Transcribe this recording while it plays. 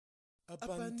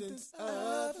Abundance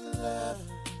of love,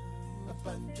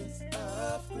 abundance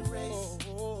of grace.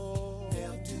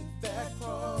 Nailed to that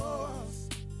cross,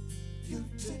 you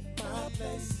took my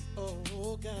place.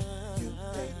 Oh God, you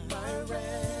paid my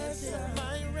ransom.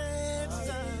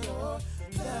 Your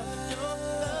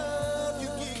love, you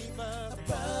gave us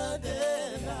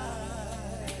abundant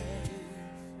life.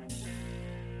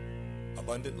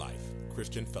 Abundant Life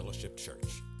Christian Fellowship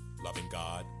Church. Loving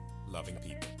God, loving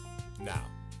people. Now,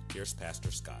 here's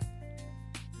Pastor Scott.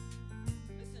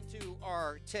 Listen to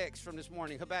our text from this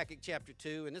morning, Habakkuk chapter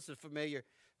 2, and this is familiar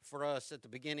for us at the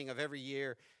beginning of every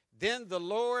year. Then the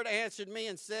Lord answered me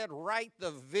and said, write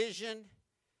the vision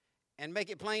and make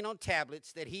it plain on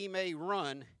tablets that he may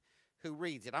run who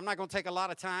reads it. I'm not going to take a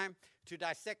lot of time to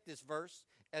dissect this verse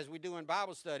as we do in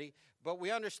Bible study, but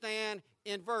we understand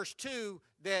in verse 2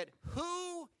 that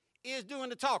who is doing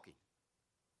the talking?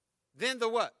 Then the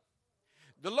what?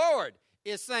 The Lord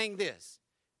is saying this.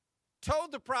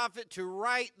 Told the prophet to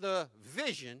write the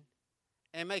vision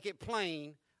and make it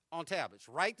plain on tablets.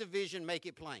 Write the vision, make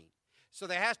it plain. So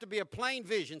there has to be a plain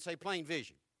vision. Say plain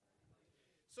vision.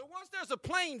 So once there's a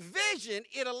plain vision,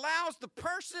 it allows the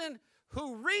person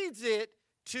who reads it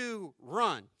to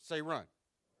run. Say run.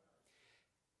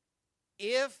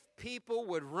 If people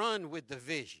would run with the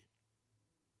vision,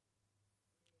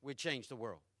 we'd change the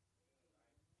world.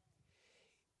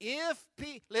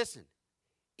 Listen,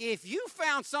 if you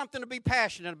found something to be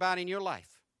passionate about in your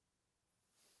life,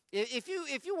 if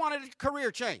you wanted a career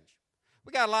change,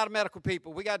 we got a lot of medical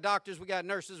people. We got doctors, we got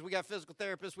nurses, we got physical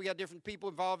therapists, we got different people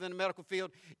involved in the medical field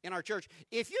in our church.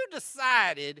 If you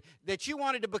decided that you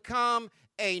wanted to become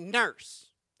a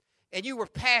nurse and you were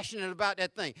passionate about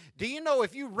that thing, do you know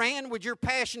if you ran with your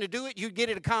passion to do it, you'd get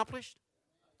it accomplished?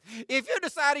 If you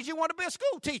decided you want to be a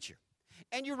school teacher,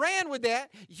 and you ran with that,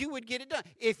 you would get it done.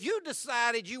 If you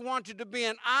decided you wanted to be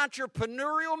an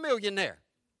entrepreneurial millionaire,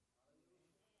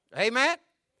 amen,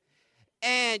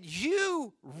 and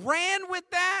you ran with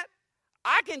that,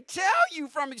 I can tell you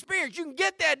from experience, you can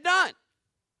get that done.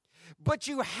 But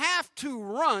you have to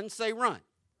run, say run.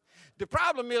 The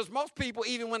problem is most people,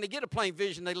 even when they get a plain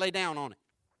vision, they lay down on it.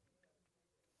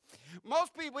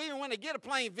 Most people, even when they get a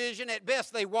plain vision, at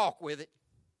best they walk with it.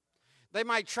 They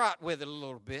might trot with it a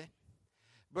little bit.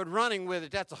 But running with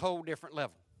it, that's a whole different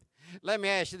level. Let me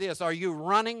ask you this. Are you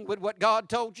running with what God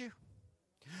told you?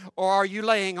 Or are you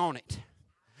laying on it?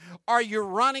 Are you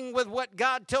running with what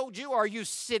God told you? Or are you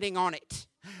sitting on it?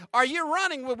 Are you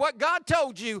running with what God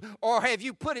told you? Or have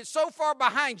you put it so far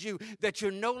behind you that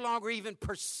you're no longer even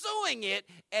pursuing it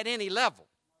at any level?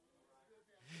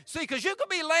 See, because you could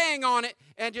be laying on it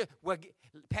and just, well,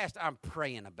 Pastor, I'm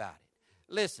praying about it.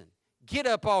 Listen, get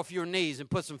up off your knees and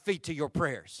put some feet to your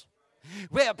prayers.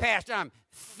 Well, Pastor, I'm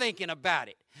thinking about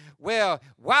it. Well,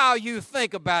 while you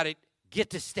think about it, get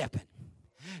to stepping.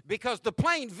 Because the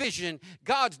plain vision,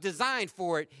 God's designed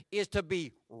for it, is to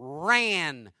be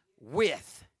ran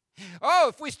with. Oh,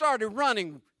 if we started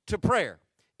running to prayer,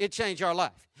 it'd change our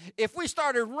life. If we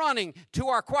started running to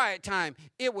our quiet time,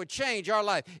 it would change our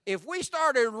life. If we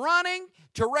started running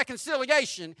to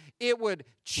reconciliation, it would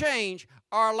change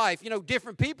our life. You know,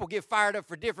 different people get fired up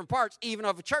for different parts, even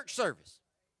of a church service.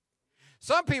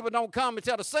 Some people don't come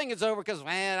until the singing's over because,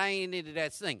 man, I ain't into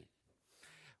that singing.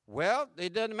 Well,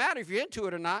 it doesn't matter if you're into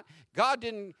it or not. God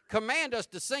didn't command us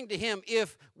to sing to him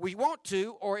if we want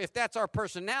to or if that's our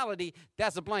personality.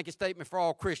 That's a blanket statement for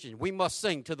all Christians. We must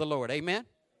sing to the Lord. Amen?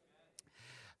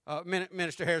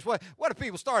 Minister Harris, what if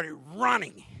people started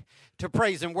running to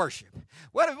praise and worship?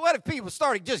 What if people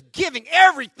started just giving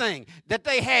everything that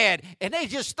they had and they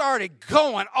just started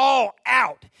going all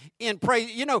out in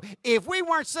praise? You know, if we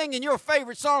weren't singing your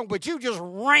favorite song, but you just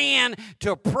ran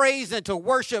to praise and to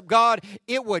worship God,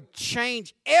 it would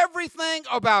change everything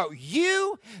about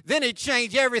you. Then it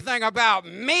changed everything about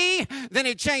me. Then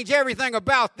it changed everything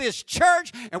about this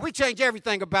church. And we change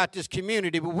everything about this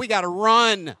community, but we got to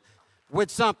run with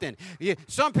something.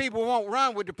 Some people won't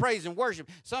run with the praise and worship.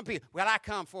 Some people, well, I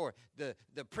come for the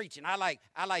preaching. I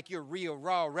like your real,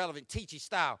 raw, relevant, teaching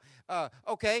style.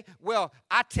 Okay, well,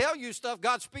 I tell you stuff.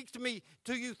 God speaks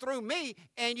to you through me,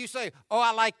 and you say, oh,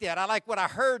 I like that. I like what I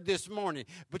heard this morning.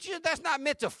 But that's not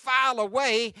meant to file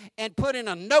away and put in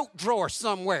a note drawer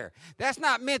somewhere. That's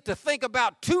not meant to think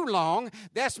about too long.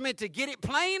 That's meant to get it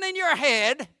plain in your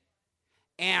head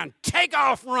and take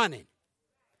off running.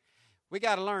 We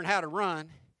got to learn how to run.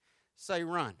 Say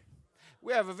run.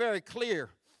 We have a very clear,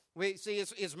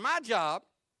 it's my job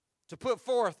to put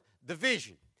forth the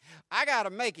vision. I got to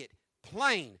make it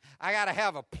plain. I got to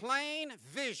have a plain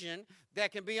vision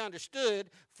that can be understood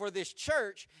for this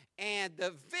church, and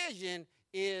the vision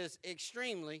is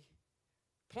extremely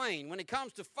plain. When it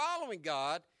comes to following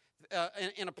God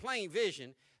in a plain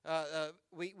vision,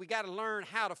 we got to learn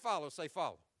how to follow. Say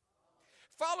follow.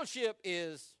 Fellowship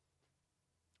is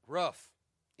rough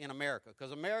in America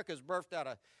because America has birthed out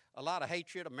a lot of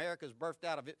hatred. America has birthed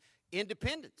out of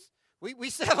independence. We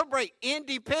celebrate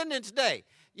Independence Day.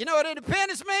 You know what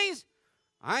independence means?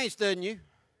 I ain't studying you.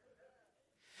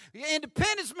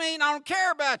 Independence means I don't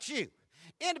care about you.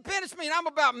 Independence means I'm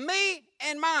about me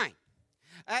and mine.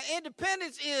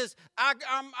 Independence is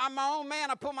I'm my own man.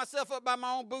 I pull myself up by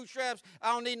my own bootstraps.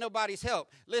 I don't need nobody's help.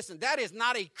 Listen, that is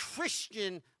not a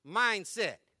Christian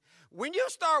mindset. When you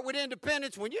start with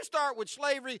independence, when you start with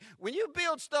slavery, when you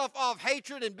build stuff off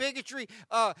hatred and bigotry,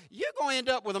 you're going to end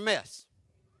up with a mess.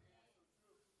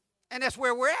 And that's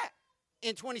where we're at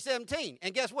in 2017.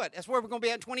 And guess what? That's where we're going to be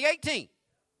at in 2018.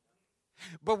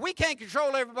 But we can't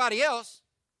control everybody else,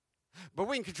 but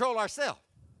we can control ourselves.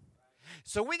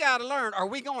 So we got to learn, are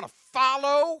we going to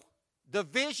follow the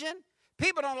vision?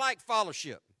 People don't like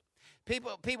fellowship.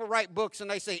 People write books and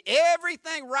they say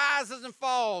everything rises and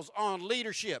falls on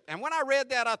leadership. And when I read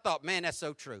that, I thought, man, that's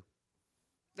so true.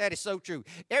 That is so true.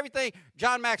 Everything,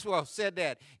 John Maxwell said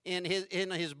that in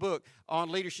his book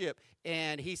on leadership.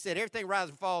 And he said everything rises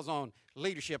and falls on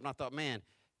leadership. And I thought, man,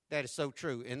 that is so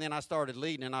true. And then I started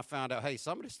leading and I found out, hey,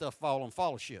 some of this stuff falls on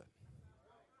fellowship.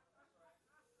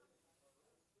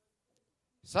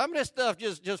 Some of this stuff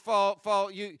just fall.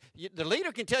 The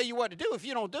leader can tell you what to do. If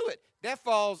you don't do it, that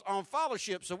falls on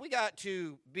fellowship. So we got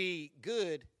to be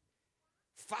good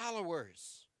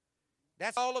followers.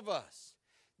 That's all of us.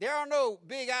 There are no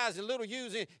big eyes and little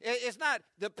U's. It's not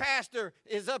the pastor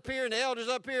is up here and the elders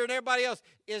up here and everybody else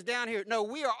is down here. No,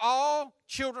 we are all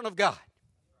children of God.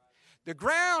 The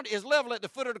ground is level at the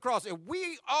foot of the cross, and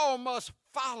we all must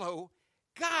follow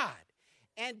God.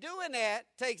 And doing that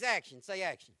takes action. Say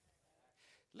action.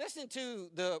 Listen to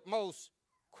the most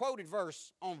quoted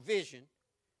verse on vision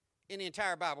in the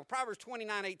entire Bible. Proverbs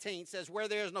 29:18 says, where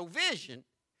there is no vision,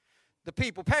 the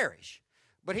people perish.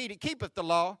 But he that keepeth the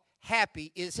law,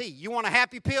 happy is he. You want a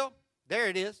happy pill? There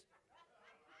it is.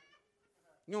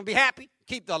 You want to be happy?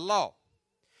 Keep the law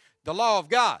of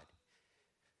God,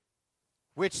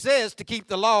 which says to keep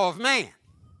the law of man.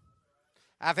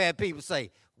 I've had people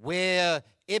say, well,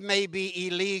 it may be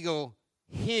illegal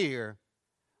here,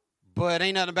 but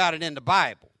ain't nothing about it in the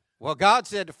Bible. Well, God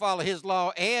said to follow his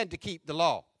law and to keep the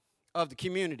law of the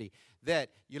community that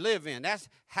you live in. That's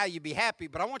how you be happy.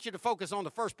 But I want you to focus on the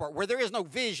first part. Where there is no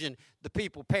vision, the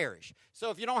people perish.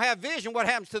 So if you don't have vision, what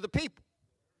happens to the people?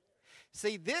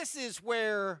 See, this is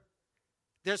where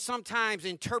there's sometimes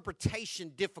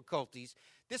interpretation difficulties.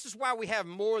 This is why we have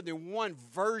more than one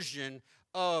version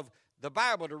of the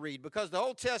Bible to read, because the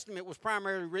Old Testament was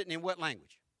primarily written in what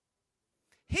language?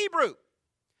 Hebrew.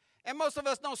 And most of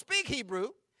us don't speak Hebrew,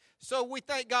 so we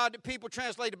thank God that people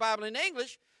translate the Bible in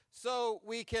English so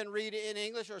we can read it in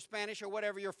English or Spanish or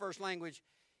whatever your first language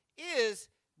is.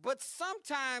 But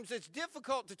sometimes it's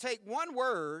difficult to take one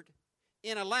word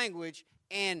in a language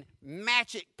and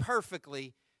match it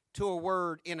perfectly to a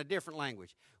word in a different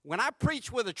language. When I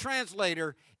preach with a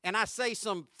translator and I say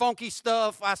some funky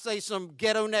stuff, I say some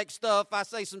ghetto neck stuff, I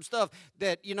say some stuff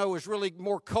that, is really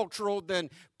more cultural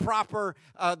than proper,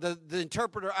 the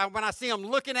interpreter, when I see them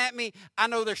looking at me, I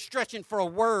know they're stretching for a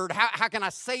word. How can I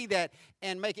say that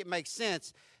and make it make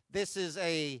sense? This is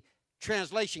a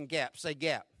translation gap. Say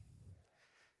gap.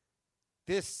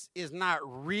 This is not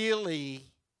really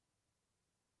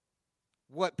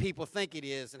what people think it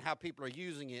is and how people are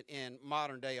using it in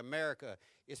modern-day America.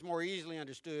 It's more easily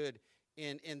understood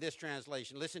in this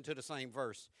translation. Listen to the same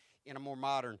verse in a more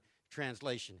modern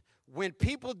translation. When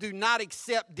people do not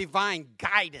accept divine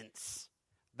guidance,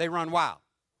 they run wild.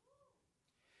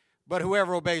 But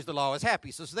whoever obeys the law is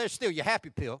happy. So there's still your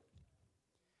happy pill.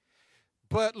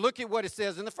 But look at what it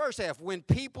says in the first half. When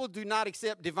people do not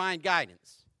accept divine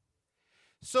guidance.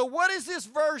 So what is this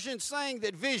version saying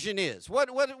that vision is? What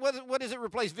does it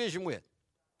replace vision with?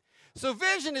 So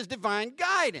vision is divine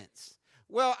guidance.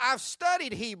 Well, I've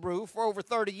studied Hebrew for over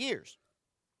 30 years.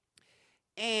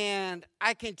 And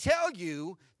I can tell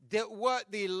you that what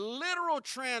the literal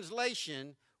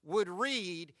translation would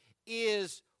read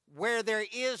is where there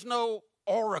is no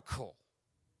oracle.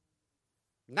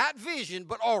 Not vision,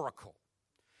 but oracle.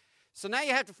 So now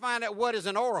you have to find out what is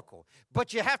an oracle.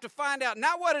 But you have to find out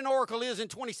not what an oracle is in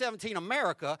 2017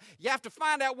 America. You have to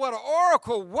find out what an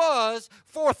oracle was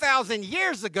 4,000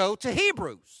 years ago to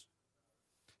Hebrews.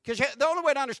 Because the only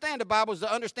way to understand the Bible is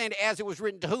to understand it as it was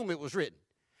written, to whom it was written.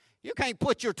 You can't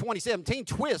put your 2017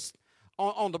 twist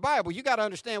on the Bible. You got to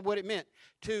understand what it meant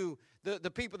to the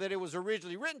people that it was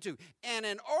originally written to. And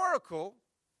an oracle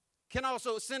can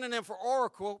also, synonym for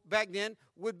oracle back then,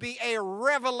 would be a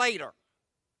revelator,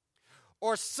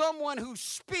 or someone who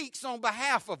speaks on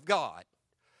behalf of God.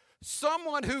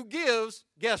 Someone who gives,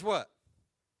 guess what?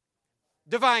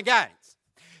 Divine guidance.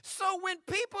 So when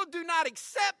people do not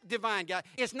accept divine guidance,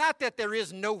 it's not that there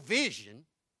is no vision.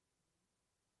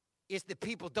 It's that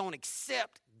people don't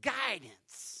accept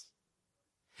guidance.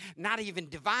 Not even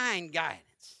divine guidance.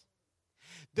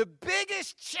 The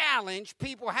biggest challenge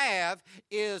people have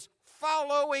is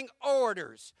following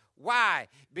orders. Why?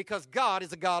 Because God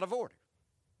is a God of order.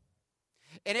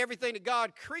 And everything that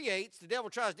God creates, the devil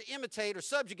tries to imitate or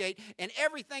subjugate. And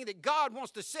everything that God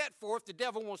wants to set forth, the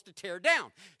devil wants to tear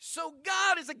down. So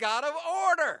God is a God of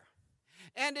order.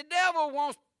 And the devil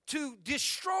wants to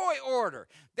destroy order.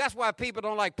 That's why people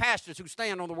don't like pastors who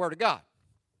stand on the Word of God.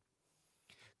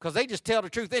 Because they just tell the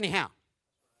truth anyhow.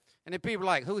 And then people are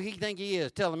like, who he think he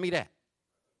is telling me that?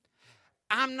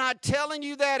 I'm not telling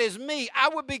you that as me. I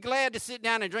would be glad to sit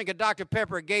down and drink a Dr.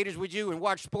 Pepper at Gators with you and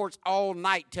watch sports all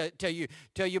night till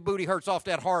your booty hurts off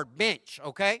that hard bench,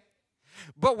 okay?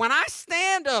 But when I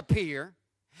stand up here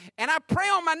and I pray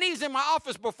on my knees in my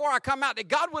office before I come out that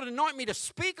God would anoint me to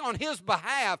speak on his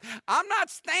behalf, I'm not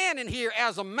standing here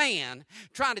as a man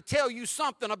trying to tell you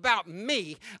something about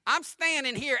me. I'm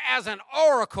standing here as an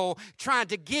oracle trying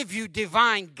to give you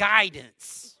divine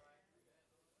guidance.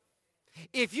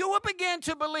 If you will begin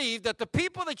to believe that the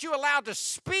people that you allow to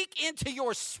speak into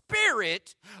your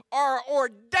spirit are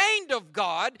ordained of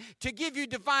God to give you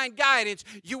divine guidance,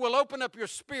 you will open up your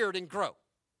spirit and grow.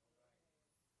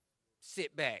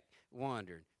 Sit back,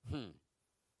 wondering,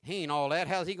 he ain't all that.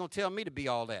 How's he going to tell me to be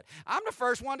all that? I'm the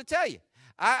first one to tell you.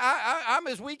 I'm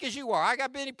as weak as you are. I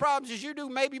got many problems as you do,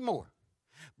 maybe more.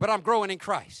 But I'm growing in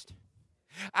Christ.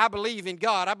 I believe in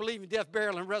God. I believe in death,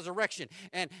 burial, and resurrection.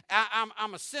 And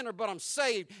I'm a sinner, but I'm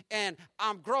saved, and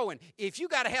I'm growing. If you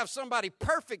got to have somebody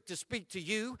perfect to speak to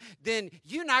you, then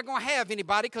you're not going to have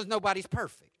anybody because nobody's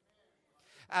perfect.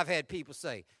 I've had people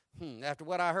say, after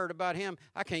what I heard about him,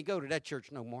 I can't go to that church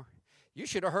no more. You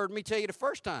should have heard me tell you the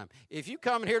first time. If you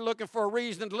come in here looking for a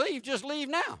reason to leave, just leave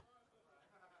now.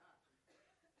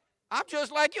 I'm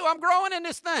just like you. I'm growing in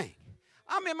this thing.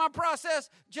 I'm in my process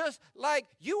just like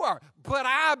you are. But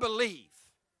I believe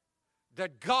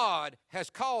that God has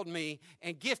called me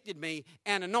and gifted me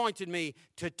and anointed me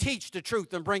to teach the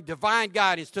truth and bring divine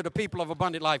guidance to the people of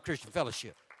Abundant Life Christian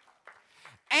Fellowship.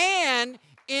 And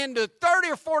in the 30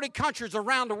 or 40 countries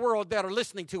around the world that are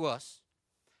listening to us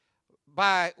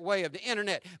by way of the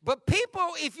internet. But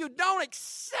people, if you don't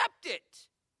accept it,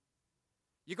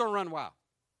 you're going to run wild.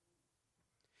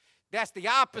 That's the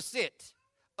opposite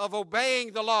of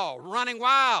obeying the law, running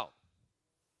wild.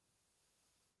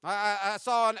 I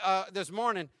saw this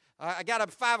morning, I got up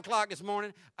at 5 o'clock this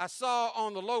morning, I saw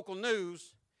on the local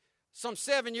news some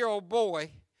 7-year-old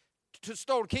boy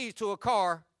stole the keys to a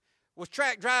car, was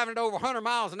driving it over 100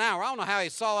 miles an hour. I don't know how he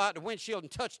saw out the windshield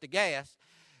and touched the gas.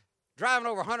 Driving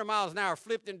over 100 miles an hour,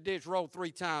 flipped in the ditch, rolled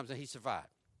 3 times, and he survived.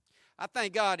 I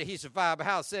thank God that he survived, but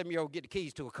how a 7-year-old get the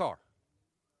keys to a car?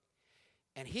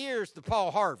 And here's the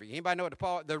Paul Harvey. Anybody know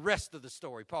what the rest of the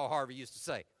story Paul Harvey used to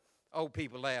say? Old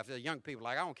people laugh. The young people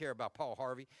like, I don't care about Paul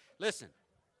Harvey. Listen.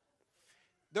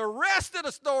 The rest of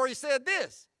the story said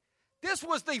this. This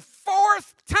was the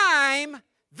 4th time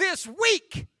this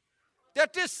week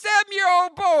that this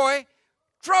 7-year-old boy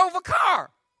drove a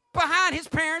car behind his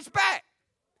parents' back.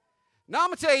 Now, I'm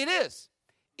going to tell you this.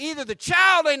 Either the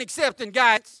child ain't accepting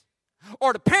guidance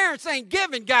or the parents ain't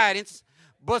giving guidance,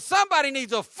 but somebody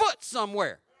needs a foot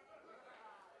somewhere.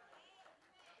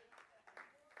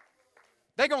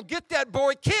 They're going to get that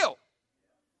boy killed.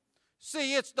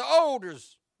 See, it's the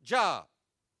older's job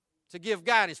to give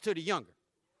guidance to the younger.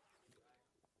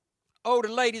 Older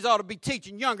ladies ought to be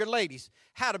teaching younger ladies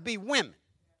how to be women.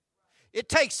 It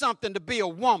takes something to be a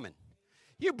woman.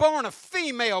 You're born a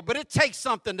female, but it takes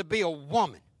something to be a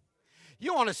woman.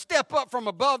 You want to step up from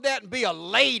above that and be a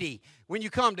lady when you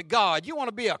come to God. You want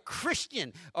to be a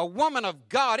Christian, a woman of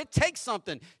God. It takes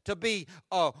something to be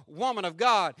a woman of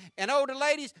God. And older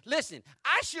ladies, listen,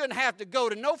 I shouldn't have to go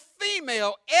to no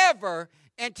female ever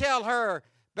and tell her,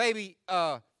 baby,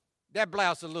 that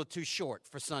blouse is a little too short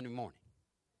for Sunday morning.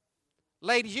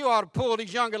 Ladies, you ought to pull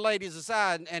these younger ladies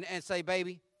aside and say,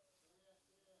 baby,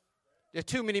 there's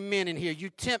too many men in here. You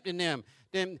tempting them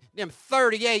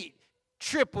 38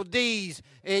 triple D's,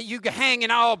 you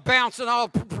hanging all, bouncing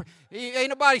all. Ain't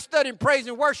nobody studying praise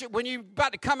and worship when you're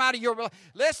about to come out of your.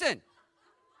 Listen,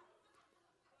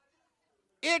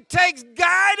 it takes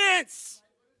guidance.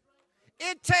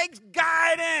 It takes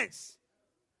guidance.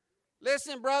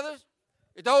 Listen, brothers,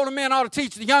 the older men ought to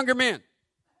teach the younger men.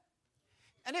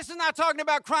 And this is not talking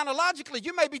about chronologically.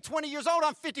 You may be 20 years old.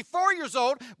 I'm 54 years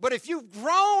old. But if you've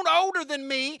grown older than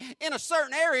me in a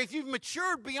certain area, if you've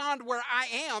matured beyond where I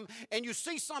am, and you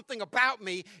see something about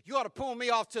me, you ought to pull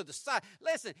me off to the side.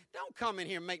 Listen, don't come in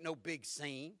here and make no big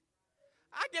scene.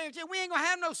 I guarantee you, we ain't going to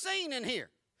have no scene in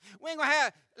here. We ain't going to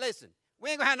have, listen,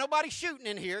 we ain't going to have nobody shooting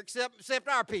in here except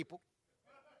our people.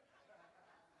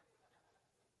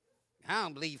 I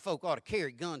don't believe folk ought to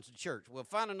carry guns to church. Well,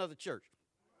 find another church.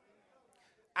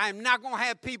 I'm not going to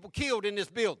have people killed in this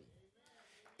building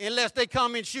unless they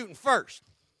come in shooting first.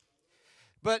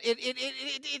 But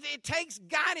it takes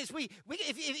guidance.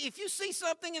 If you see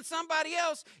something in somebody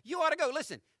else, you ought to go.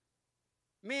 Listen,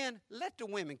 men, let the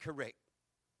women correct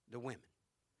the women.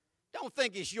 Don't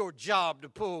think it's your job to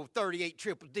pull 38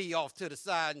 Triple D off to the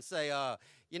side and say, I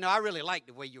really like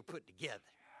the way you're put together.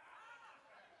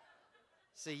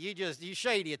 See, you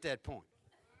shady at that point.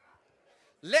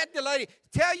 Let the lady,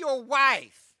 tell your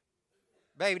wife,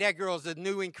 baby, that girl's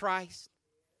new in Christ,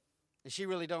 and she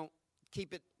really don't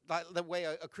keep it like the way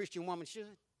a Christian woman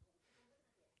should.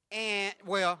 And,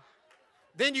 well,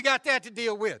 then you got that to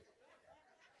deal with.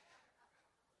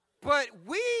 But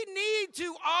we need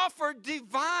to offer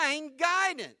divine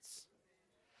guidance.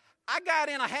 I got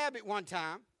in a habit one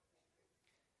time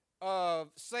of,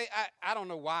 I don't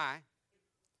know why,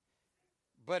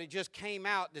 but it just came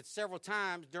out that several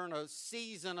times during a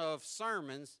season of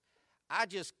sermons, I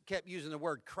just kept using the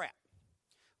word crap.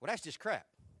 Well, that's just crap.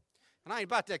 And I ain't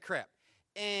about that crap.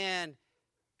 And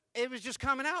it was just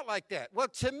coming out like that. Well,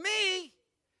 to me,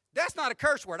 that's not a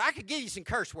curse word. I could give you some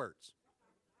curse words.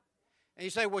 And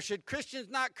you say, well, should Christians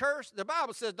not curse? The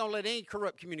Bible says don't let any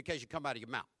corrupt communication come out of your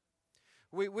mouth.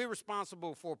 We're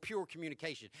responsible for pure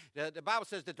communication. The Bible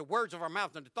says that the words of our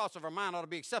mouth and the thoughts of our mind ought to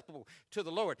be acceptable to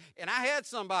the Lord. And I had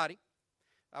somebody,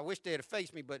 I wish they had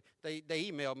faced me, but they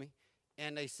emailed me,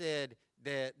 and they said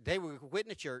that they were quitting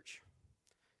the church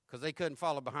because they couldn't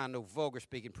follow behind no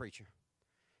vulgar-speaking preacher.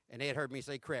 And they had heard me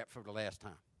say crap for the last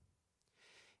time.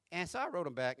 And so I wrote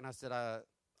them back, and I said,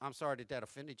 I'm sorry that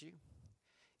offended you,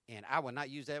 and I will not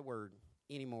use that word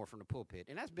anymore from the pulpit.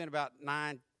 And that's been about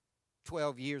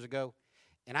 12 years ago.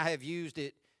 And I have used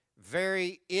it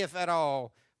very, if at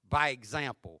all, by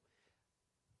example.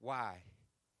 Why?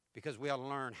 Because we ought to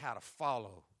learn how to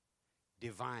follow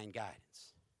divine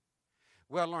guidance.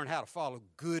 We ought to learn how to follow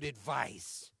good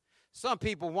advice. Some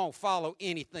people won't follow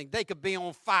anything. They could be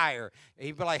on fire. And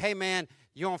you'd be like, hey, man,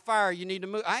 you're on fire. You need to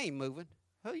move. I ain't moving.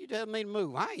 Who you telling me to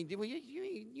move?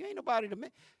 You ain't nobody to me.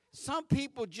 Some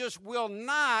people just will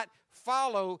not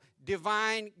follow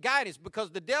divine guidance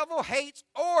because the devil hates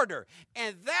order.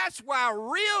 And that's why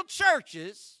real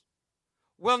churches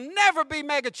will never be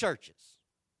mega churches.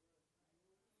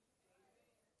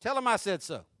 Tell them I said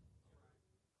so.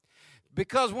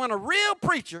 Because when a real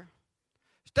preacher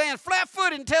stands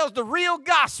flat-footed and tells the real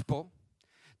gospel,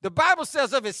 the Bible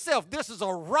says of itself, this is a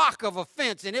rock of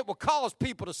offense, and it will cause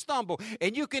people to stumble.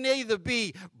 And you can either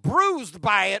be bruised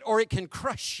by it or it can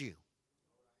crush you.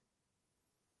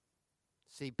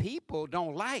 See, people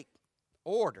don't like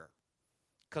order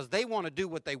because they want to do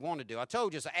what they want to do. I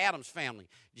told you it's an Addams family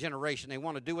generation. They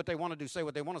want to do what they want to do, say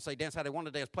what they want to say, dance how they want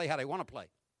to dance, play how they want to play.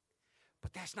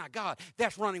 But that's not God.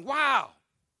 That's running wild.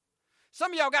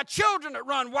 Some of y'all got children that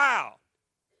run wild.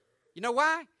 You know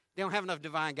why? They don't have enough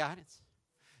divine guidance.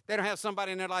 They don't have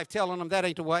somebody in their life telling them that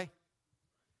ain't the way.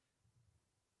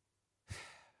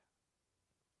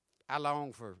 I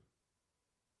long for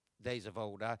days of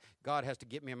old. God has to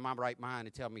get me in my right mind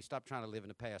and tell me, stop trying to live in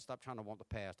the past. Stop trying to want the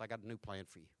past. I got a new plan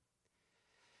for you.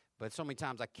 But so many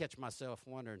times I catch myself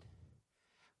wondering,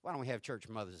 why don't we have church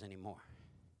mothers anymore?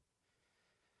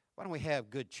 Why don't we have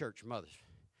good church mothers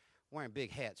wearing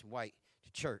big hats and white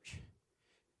to church,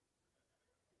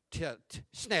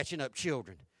 snatching up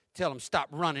children? Tell them stop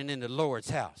running in the Lord's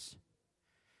house.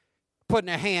 Putting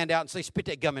their hand out and say, spit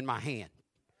that gum in my hand.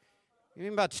 You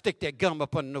ain't about to stick that gum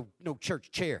up on no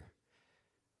church chair.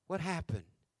 What happened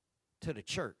to the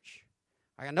church?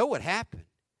 I know what happened.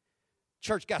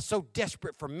 Church got so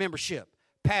desperate for membership,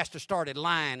 pastor started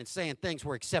lying and saying things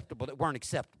were acceptable that weren't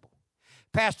acceptable.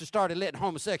 Pastor started letting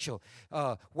homosexual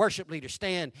worship leaders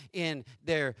stand in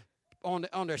their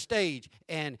on their stage,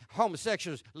 and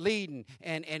homosexuals leading,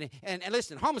 and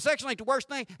listen, homosexual ain't the worst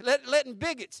thing. Letting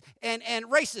bigots and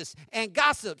racists and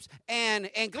gossips and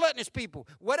gluttonous people,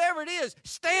 whatever it is,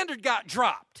 standard got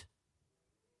dropped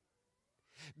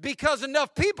because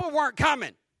enough people weren't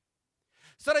coming.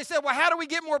 So they said, well, how do we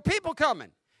get more people coming?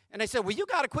 And they said, well, you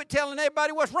got to quit telling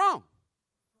everybody what's wrong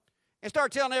and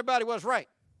start telling everybody what's right.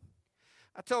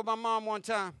 I told my mom one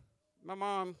time, my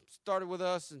mom started with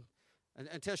us, and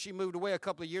until she moved away a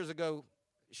couple of years ago,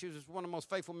 she was one of the most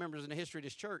faithful members in the history of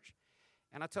this church.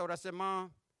 And I told her, I said, Mom,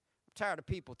 I'm tired of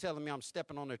people telling me I'm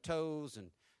stepping on their toes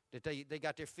and that they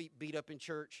got their feet beat up in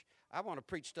church. I want to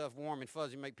preach stuff warm and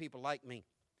fuzzy, make people like me.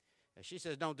 And she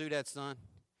says, don't do that, son.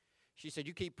 She said,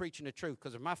 you keep preaching the truth,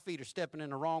 because if my feet are stepping in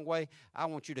the wrong way, I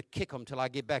want you to kick them till I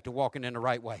get back to walking in the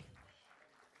right way.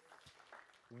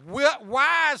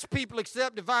 Wise people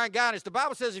accept divine guidance. The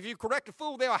Bible says if you correct a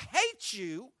fool, they'll hate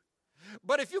you.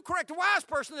 But if you correct a wise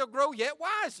person, they'll grow yet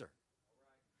wiser.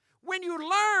 When you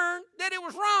learn that it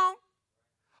was wrong,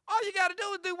 all you got to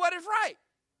do is do what is right.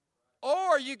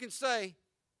 Or you can say,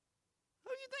 who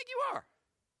do you think you are?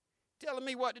 Telling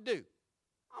me what to do.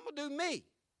 I'm going to do me.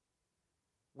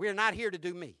 We're not here to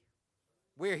do me.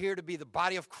 We're here to be the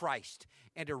body of Christ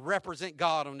and to represent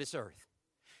God on this earth.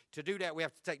 To do that, we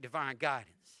have to take divine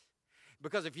guidance.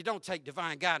 Because if you don't take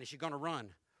divine guidance, you're going to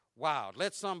run wild.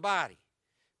 Let somebody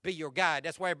be your guide.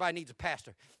 That's why everybody needs a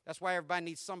pastor. That's why everybody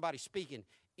needs somebody speaking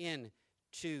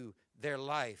into their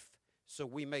life so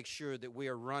we make sure that we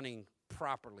are running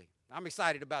properly. I'm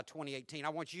excited about 2018. I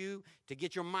want you to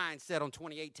get your mind set on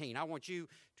 2018. I want you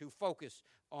to focus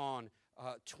on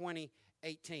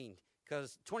 2018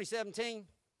 because 2017,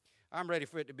 I'm ready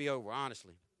for it to be over,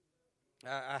 honestly.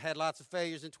 I had lots of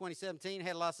failures in 2017,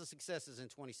 had lots of successes in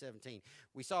 2017.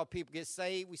 We saw people get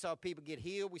saved. We saw people get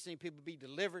healed. We seen people be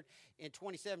delivered in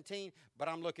 2017, but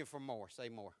I'm looking for more. Say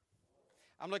more.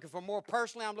 I'm looking for more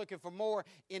personally. I'm looking for more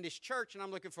in this church, and I'm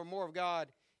looking for more of God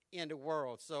in the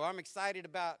world. So I'm excited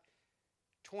about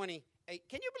 2018.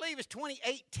 Can you believe it's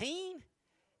 2018?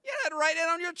 You had to write that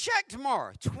on your check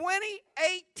tomorrow.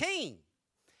 2018.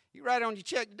 You write it on your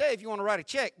check today if you want to write a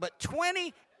check, but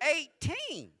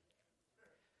 2018.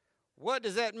 What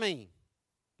does that mean?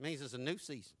 It means it's a new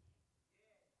season.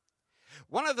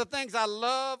 One of the things I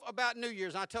love about New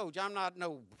Year's, I told you I'm not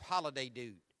no holiday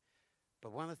dude,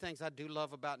 but one of the things I do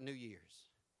love about New Year's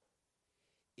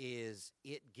is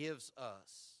it gives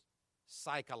us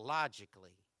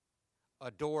psychologically a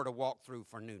door to walk through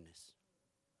for newness.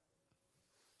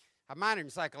 I minored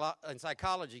in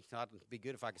psychology. It'd be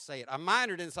good if I could say it. I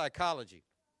minored in psychology,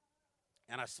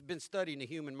 and I've been studying the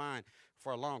human mind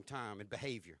for a long time and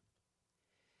behavior.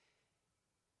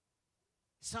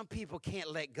 Some people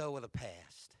can't let go of the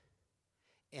past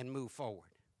and move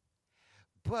forward.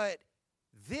 But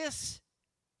this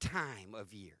time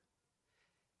of year,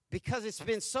 because it's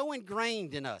been so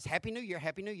ingrained in us, Happy New Year,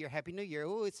 Happy New Year, Happy New Year.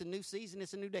 Oh, it's a new season,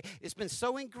 it's a new day. It's been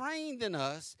so ingrained in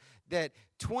us that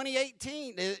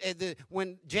 2018,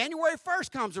 when January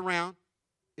 1st comes around,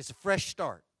 it's a fresh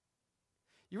start.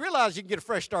 You realize you can get a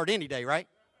fresh start any day, right?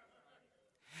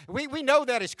 We know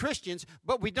that as Christians,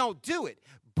 but we don't do it.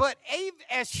 But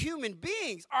as human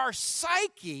beings, our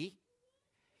psyche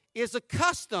is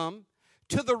accustomed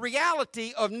to the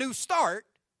reality of new start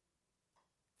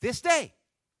this day.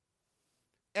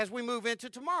 As we move into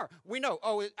tomorrow, we know,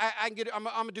 I'm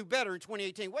going to do better in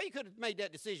 2018. Well, you could have made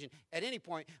that decision at any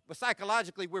point, but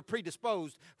psychologically, we're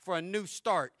predisposed for a new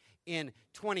start in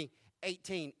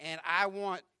 2018. And I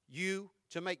want you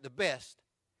to make the best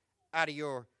out of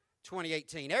your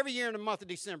 2018. Every year in the month of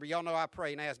December, y'all know I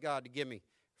pray and ask God to give me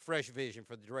fresh vision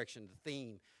for the direction, the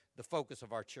theme, the focus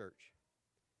of our church.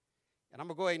 And I'm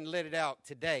going to go ahead and let it out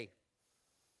today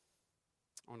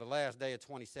on the last day of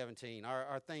 2017.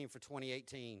 Our theme for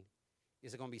 2018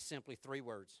 is going to be simply 3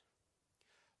 words.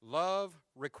 Love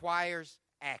requires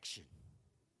action.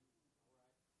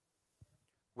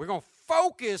 We're going to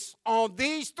focus on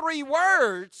these 3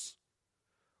 words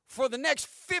for the next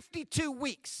 52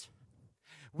 weeks.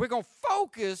 We're going to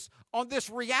focus on this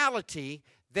reality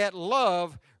that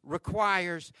love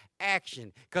requires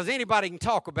action. Because anybody can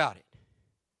talk about it,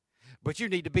 but you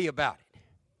need to be about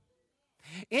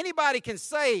it. Anybody can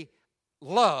say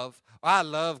love, I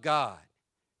love God.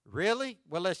 Really?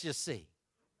 Well, let's just see.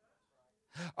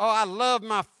 Oh, I love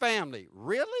my family.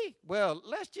 Really? Well,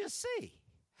 let's just see.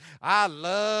 I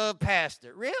love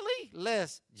Pastor. Really?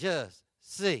 Let's just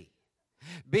see.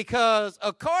 Because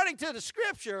according to the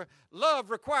scripture, love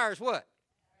requires what?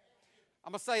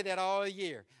 I'm going to say that all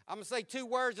year. I'm going to say 2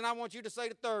 words, and I want you to say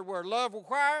the 3rd word. Love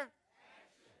requires?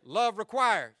 Love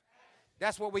requires.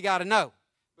 That's what we got to know.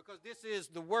 Because this is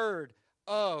the word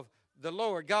of the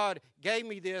Lord. God gave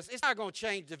me this. It's not going to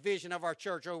change the vision of our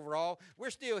church overall.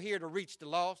 We're still here to reach the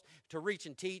lost, to reach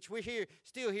and teach. We're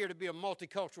still here to be a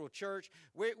multicultural church.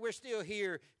 We're still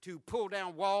here to pull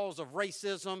down walls of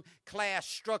racism, class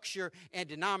structure, and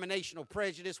denominational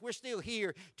prejudice. We're still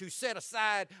here to set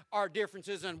aside our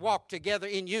differences and walk together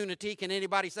in unity. Can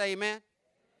anybody say amen?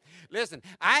 Listen,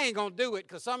 I ain't gonna do it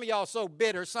because some of y'all so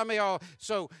bitter, some of y'all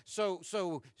so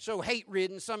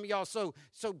hate-ridden, some of y'all so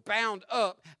bound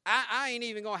up. I ain't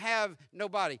even gonna have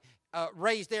nobody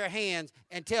raise their hands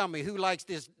and tell me who likes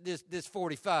this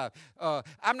 45.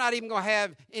 I'm not even going to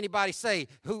have anybody say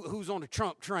who's on the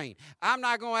Trump train. I'm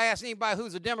not going to ask anybody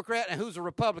who's a Democrat and who's a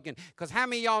Republican, because how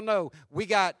many of y'all know we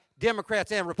got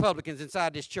Democrats and Republicans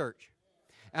inside this church?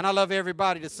 And I love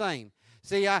everybody the same.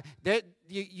 See,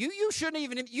 you should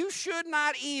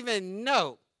not even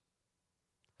know.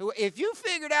 If you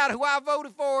figured out who I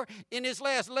voted for in this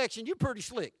last election, you're pretty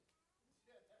slick.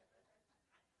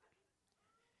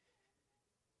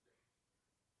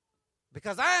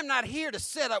 Because I am not here to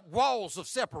set up walls of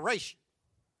separation.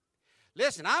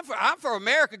 Listen, I'm for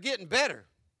America getting better.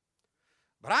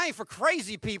 But I ain't for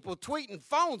crazy people tweeting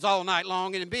phones all night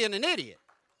long and being an idiot.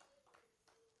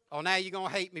 Oh, now you're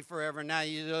going to hate me forever. Now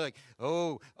you're like,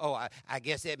 I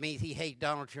guess that means he hates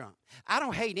Donald Trump. I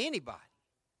don't hate anybody.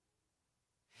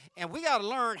 And we got to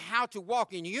learn how to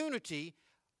walk in unity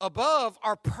above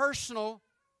our personal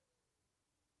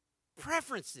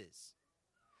preferences.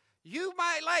 You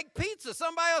might like pizza.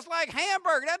 Somebody else like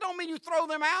hamburger. That don't mean you throw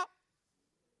them out.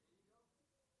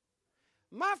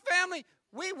 My family,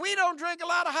 we don't drink a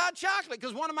lot of hot chocolate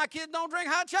because one of my kids don't drink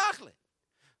hot chocolate.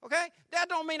 Okay? That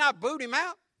don't mean I boot him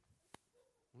out.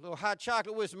 A little hot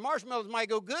chocolate with some marshmallows might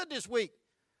go good this week.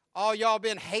 All y'all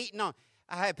been hating on.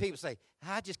 I had people say,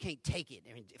 I just can't take it.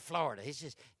 I mean, Florida, it's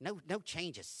just no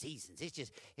change of seasons. It's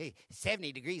just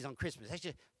 70 degrees on Christmas. That's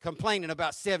just complaining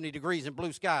about 70 degrees and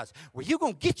blue skies. Well, you're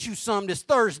going to get you some this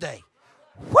Thursday.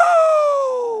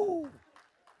 Woo!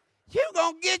 You're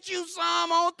going to get you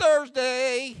some on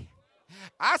Thursday.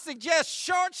 I suggest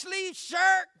short sleeve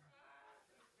shirt,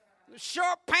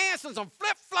 short pants, and some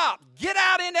flip-flops. Get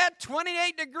out in that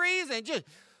 28 degrees and just,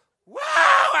 wow,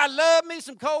 I love me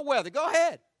some cold weather. Go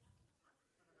ahead.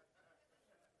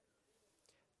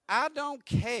 I don't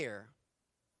care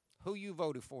who you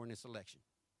voted for in this election.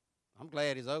 I'm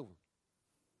glad it's over.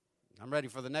 I'm ready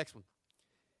for the next one.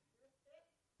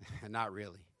 Not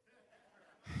really.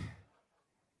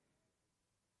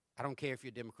 I don't care if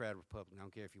you're Democrat or Republican. I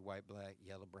don't care if you're white, black,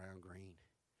 yellow, brown, green.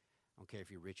 I don't care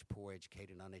if you're rich, poor,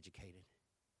 educated, uneducated.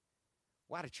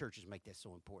 Why do churches make that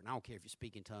so important? I don't care if you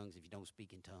speak in tongues, if you don't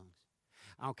speak in tongues.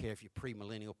 I don't care if you're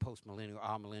pre-millennial, post-millennial,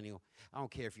 all-millennial. I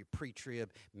don't care if you're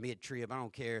pre-trib, mid-trib. I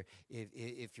don't care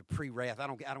if you're pre-wrath. I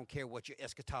don't care what your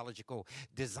eschatological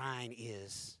design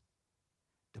is.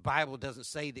 The Bible doesn't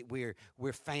say that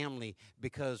we're family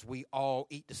because we all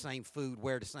eat the same food,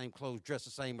 wear the same clothes, dress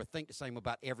the same, or think the same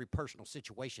about every personal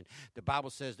situation. The Bible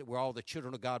says that we're all the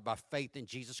children of God by faith in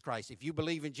Jesus Christ. If you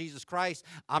believe in Jesus Christ,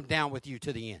 I'm down with you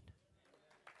to the end.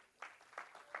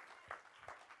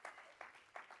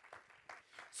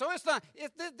 So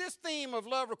this theme of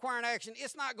love requiring action,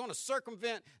 it's not going to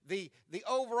circumvent the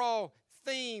overall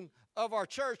theme of our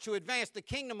church to advance the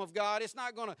kingdom of God. It's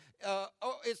not going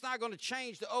to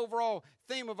change the overall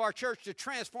theme of our church to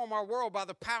transform our world by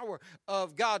the power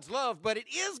of God's love, but it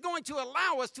is going to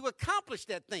allow us to accomplish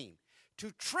that theme,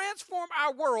 to transform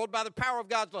our world by the power of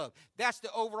God's love. That's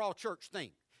the overall church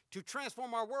theme. To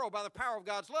transform our world by the power of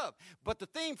God's love. But the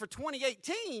theme for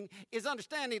 2018 is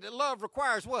understanding that love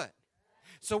requires what?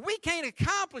 So we can't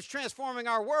accomplish transforming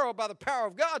our world by the power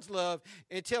of God's love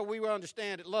until we will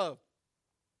understand that love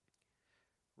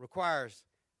requires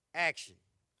action.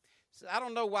 So I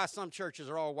don't know why some churches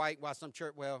are all white,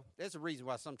 there's a reason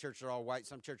why some churches are all white,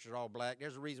 some churches are all black.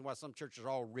 There's a reason why some churches are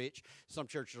all rich, some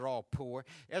churches are all poor.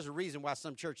 There's a reason why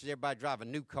some churches everybody drive a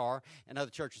new car, and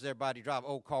other churches everybody drive an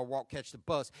old car, walk, catch the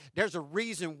bus. There's a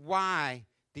reason why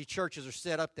the churches are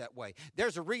set up that way.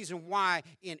 There's a reason why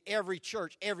in every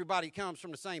church everybody comes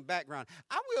from the same background.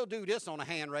 I will do this on a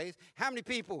hand raise. How many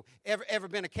people ever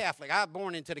been a Catholic? I was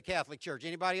born into the Catholic Church.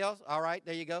 Anybody else? All right,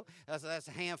 there you go. That's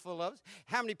a handful of us.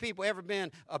 How many people ever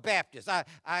been a Baptist?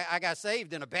 I got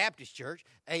saved in a Baptist church.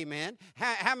 Amen.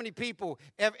 How many people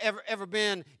ever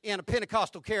been in a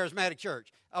Pentecostal charismatic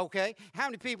church? Okay. How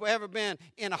many people ever been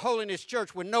in a holiness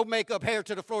church with no makeup, hair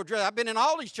to the floor dress? I've been in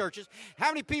all these churches. How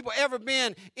many people ever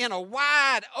been in a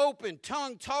wide open,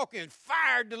 tongue-talking,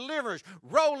 fire deliverers,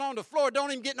 roll on the floor,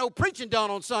 don't even get no preaching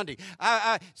done on Sunday?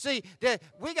 I see that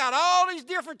we got all these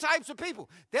different types of people.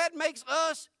 That makes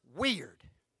us weird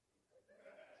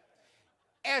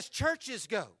as churches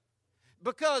go,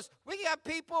 because we got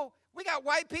people. We got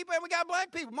white people and we got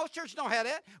black people. Most churches don't have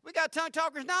that. We got tongue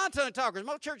talkers, non-tongue talkers.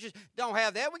 Most churches don't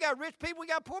have that. We got rich people. We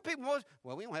got poor people.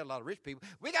 We don't have a lot of rich people.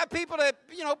 We got people that,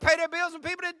 pay their bills and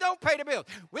people that don't pay their bills.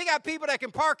 We got people that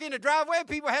can park in the driveway.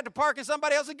 People had to park in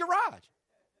somebody else's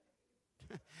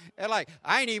garage. They're like,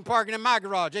 I ain't even parking in my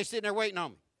garage. They sitting there waiting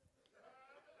on me.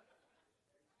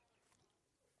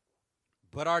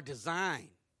 But our design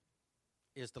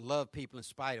is to love people in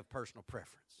spite of personal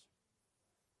preference.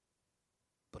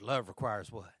 But love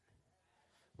requires what?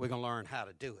 We're going to learn how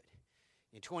to do it.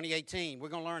 In 2018, we're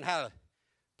going to learn how to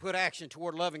put action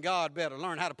toward loving God better,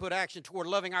 learn how to put action toward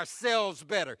loving ourselves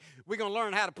better. We're going to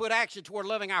learn how to put action toward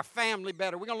loving our family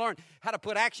better. We're going to learn how to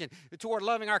put action toward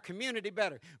loving our community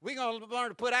better. We're going to learn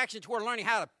to put action toward learning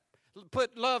how to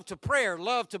put love to prayer,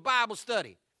 love to Bible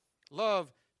study, love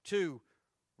to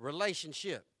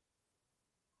relationship.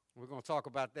 We're going to talk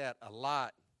about that a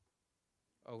lot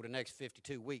over the next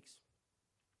 52 weeks.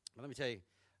 But let me tell you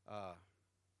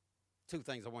two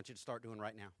things I want you to start doing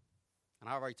right now. And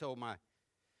I already told my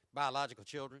biological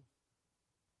children,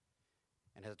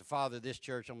 and as the father of this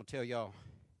church, I'm going to tell y'all,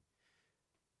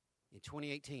 in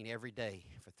 2018, every day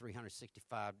for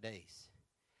 365 days,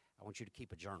 I want you to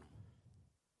keep a journal.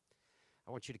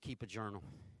 I want you to keep a journal.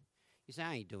 You say,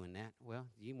 I ain't doing that. Well,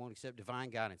 you won't accept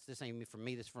divine guidance. This ain't from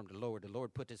me, this is from the Lord. The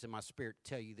Lord put this in my spirit to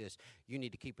tell you this. You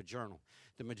need to keep a journal.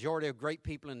 The majority of great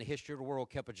people in the history of the world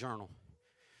kept a journal.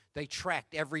 They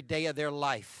tracked every day of their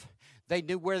life. They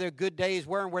knew where their good days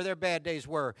were and where their bad days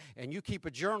were. And you keep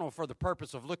a journal for the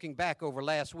purpose of looking back over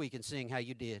last week and seeing how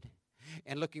you did.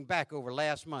 And looking back over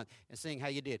last month and seeing how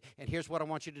you did. And here's what I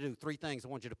want you to do. 3 things I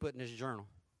want you to put in this journal.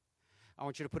 I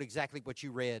want you to put exactly what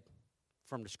you read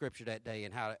from the scripture that day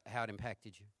and how it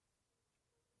impacted you.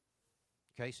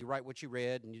 Okay, so you write what you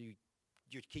read and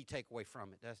your key takeaway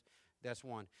from it. That's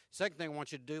one. Second thing I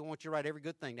want you to do, I want you to write every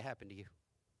good thing that happened to you.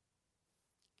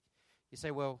 You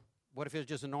say, well, what if it was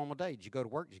just a normal day? Did you go to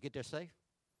work? Did you get there safe?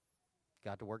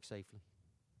 Got to work safely.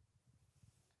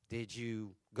 Did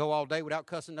you go all day without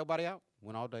cussing nobody out?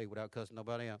 Went all day without cussing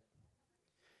nobody out.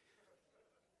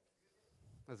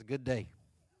 That's a good day.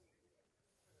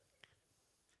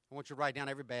 I want you to write down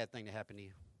every bad thing that happened to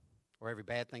you or every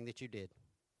bad thing that you did.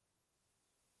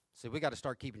 See, we got to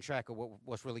start keeping track of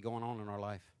what's really going on in our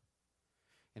life.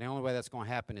 And the only way that's going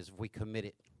to happen is if we commit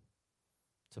it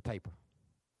to paper.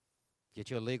 Get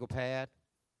you a legal pad,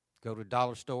 go to a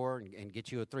dollar store and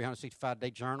get you a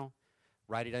 365-day journal.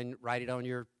 Write it on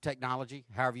your technology,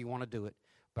 however you want to do it.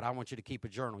 But I want you to keep a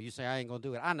journal. You say, I ain't going to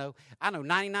do it. I know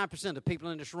 99% of the people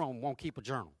in this room won't keep a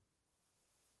journal.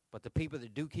 But the people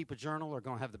that do keep a journal are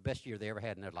going to have the best year they ever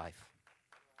had in their life.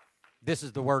 This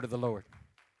is the word of the Lord.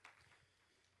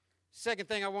 Second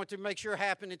thing I want to make sure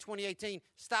happened in 2018,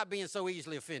 stop being so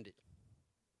easily offended.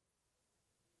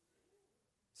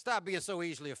 Stop being so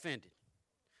easily offended.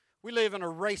 We live in a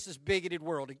racist, bigoted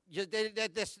world.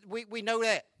 We know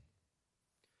that.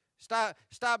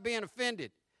 Stop being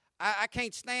offended. I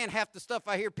can't stand half the stuff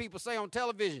I hear people say on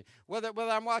television, whether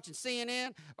I'm watching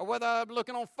CNN or whether I'm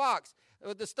looking on Fox.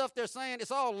 The stuff they're saying,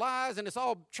 it's all lies and it's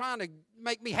all trying to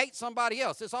make me hate somebody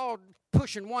else. It's all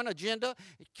pushing one agenda,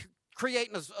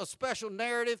 creating a special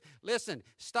narrative. Listen,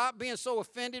 stop being so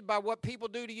offended by what people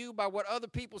do to you, by what other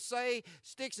people say.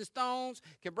 Sticks and stones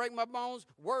can break my bones.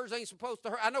 Words ain't supposed to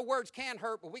hurt. I know words can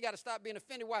hurt, but we got to stop being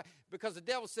offended. Why? Because the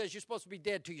devil says you're supposed to be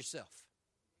dead to yourself.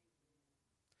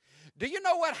 Do you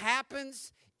know what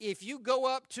happens if you go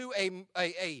up to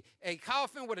a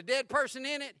coffin with a dead person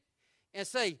in it and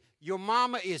say, your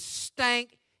mama is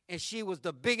stank and she was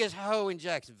the biggest hoe in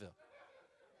Jacksonville?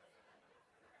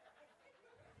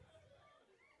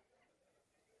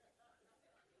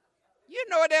 You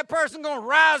know what that person going to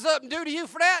rise up and do to you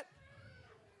for that?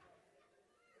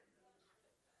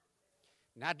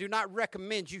 Now, I do not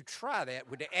recommend you try that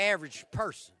with the average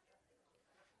person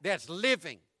that's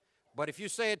living. But if you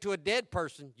say it to a dead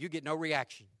person, you get no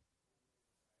reaction.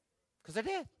 Because they're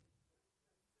dead.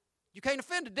 You can't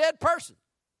offend a dead person.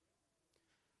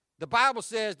 The Bible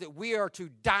says that we are to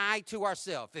die to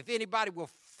ourselves. If anybody will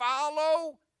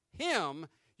follow him,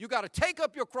 you got to take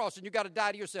up your cross and you got to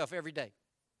die to yourself every day.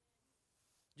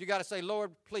 You got to say,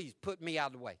 Lord, please put me out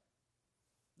of the way.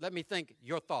 Let me think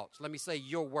your thoughts. Let me say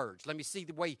your words. Let me see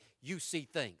the way you see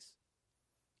things.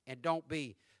 And don't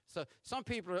be. So some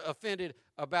people are offended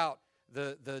about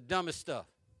the dumbest stuff.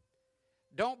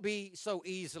 Don't be so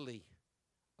easily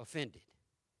offended.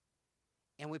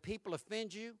 And when people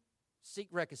offend you, seek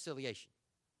reconciliation.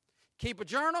 Keep a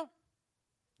journal.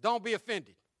 Don't be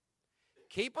offended.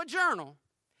 Keep a journal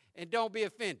and don't be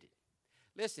offended.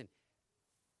 Listen,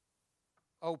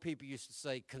 old people used to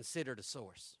say, consider the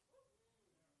source.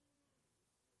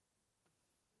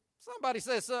 Somebody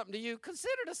says something to you,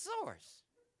 consider the source.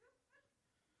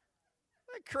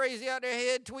 They're crazy out their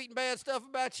head tweeting bad stuff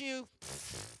about you.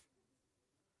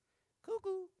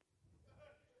 Cuckoo.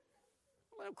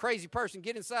 Let a crazy person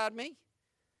get inside me.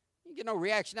 You get no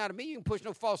reaction out of me. You can push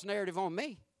no false narrative on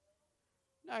me.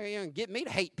 No, you don't get me to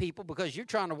hate people because you're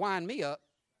trying to wind me up.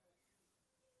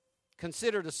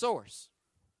 consider the source.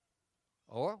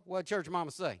 Or what church mama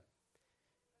say?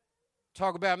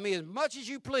 Talk about me as much as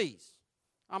you please.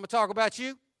 I'm going to talk about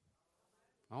you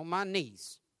on my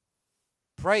knees.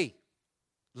 Pray.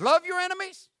 Love your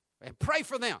enemies and pray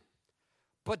for them.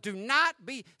 But do not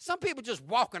be, some people just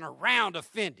walking around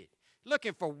offended,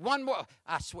 looking for one more.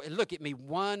 I swear, look at me,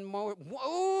 one more.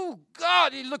 Oh,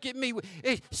 God, look at me.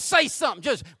 Say something,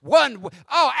 just one.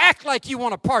 Oh, act like you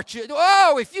want to part your.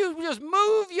 Oh, if you just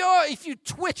if you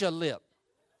twitch a lip.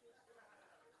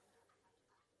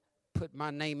 Put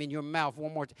my name in your mouth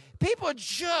one more time. People are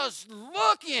just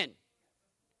looking.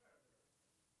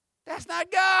 That's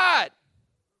not God.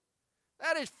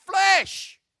 That is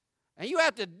flesh. And you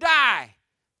have to die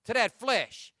to that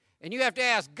flesh. And you have to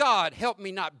ask God, help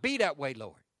me not be that way,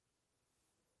 Lord.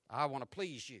 I want to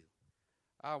please you.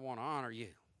 I want to honor you.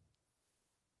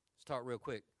 Let's talk real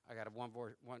quick. I got one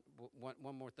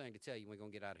more thing to tell you. We're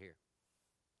going to get out of here.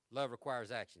 Love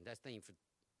requires action. That's the theme for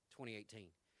 2018.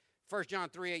 1 John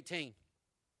 3:18.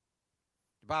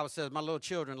 The Bible says, my little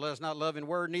children, let us not love in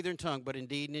word, neither in tongue, but in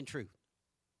deed and in truth.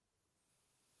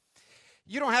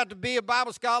 You don't have to be a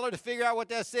Bible scholar to figure out what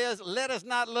that says. Let us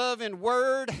not love in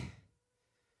word,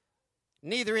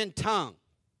 neither in tongue,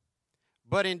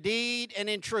 but in deed and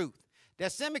in truth.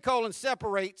 That semicolon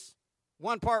separates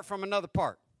one part from another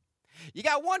part. You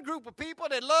got one group of people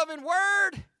that love in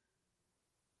word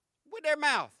with their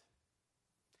mouth.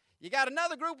 You got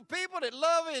another group of people that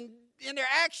love in their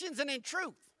actions and in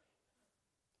truth.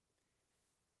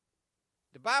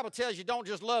 The Bible tells you don't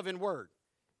just love in word.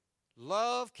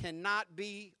 Love cannot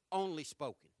be only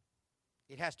spoken.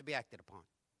 It has to be acted upon.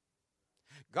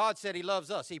 God said he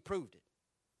loves us. He proved it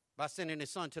by sending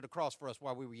his son to the cross for us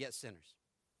while we were yet sinners.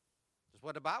 That's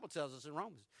what the Bible tells us in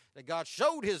Romans, that God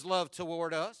showed his love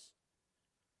toward us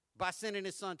by sending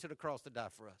his son to the cross to die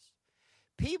for us.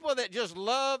 People that just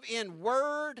love in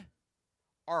word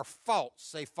are false.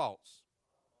 Say false.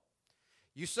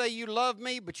 You say you love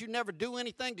me, but you never do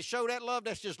anything to show that love.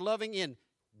 That's just loving in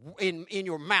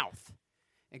your mouth.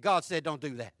 And God said don't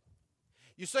do that.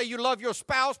 You say you love your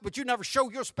spouse, but you never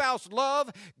show your spouse love.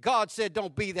 God said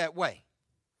don't be that way.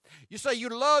 You say you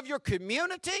love your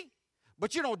community,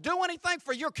 but you don't do anything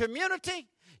for your community.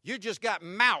 You just got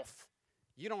mouth.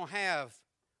 You don't have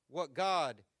what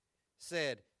God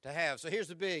said to have. So here's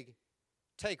the big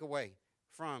takeaway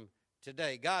from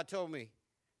today. God told me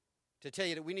to tell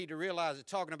you that we need to realize that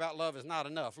talking about love is not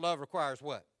enough. Love requires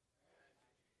what?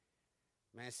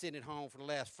 Man, sitting at home for the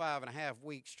last 5.5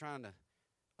 weeks trying to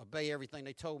obey everything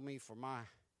they told me for my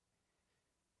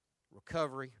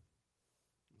recovery.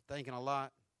 I'm thinking a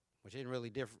lot, which isn't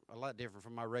really a lot different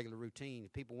from my regular routine.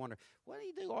 People wonder, what do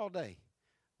you do all day?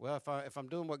 Well, if I'm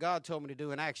doing what God told me to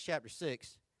do in Acts chapter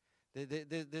 6,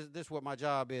 this is what my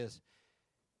job is.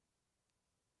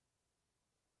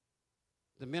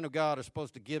 The men of God are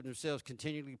supposed to give themselves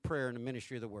continually prayer in the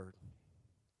ministry of the word.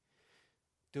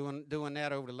 Doing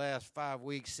that over the last 5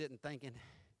 weeks, sitting thinking,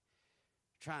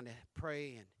 trying to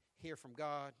pray and hear from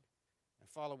God and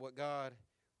follow what God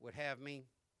would have me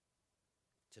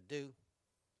to do,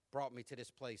 brought me to this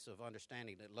place of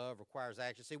understanding that love requires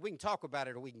action. See, we can talk about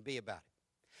it or we can be about it.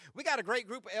 We got a great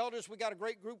group of elders. We got a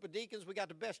great group of deacons. We got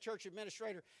the best church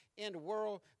administrator in the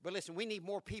world. But listen, we need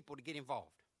more people to get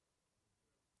involved.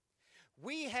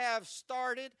 We have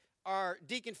started our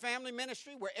deacon family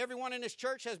ministry where everyone in this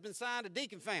church has been signed a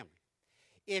deacon family.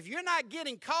 If you're not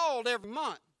getting called every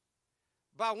month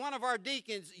by one of our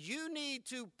deacons, you need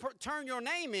to turn your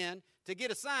name in to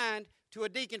get assigned to a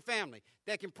deacon family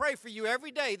that can pray for you every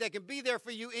day, that can be there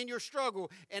for you in your struggle,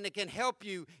 and that can help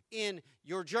you in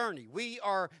your journey. We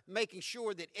are making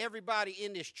sure that everybody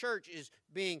in this church is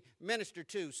being ministered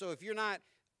to. So if you're not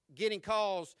getting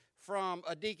calls from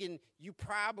a deacon, you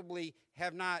probably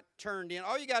have not turned in.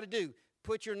 All you got to do,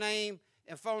 put your name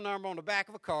and phone number on the back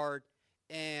of a card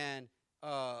and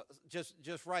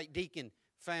just write deacon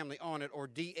family on it, or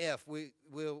DF.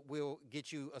 We'll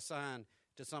get you assigned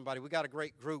to somebody. We got a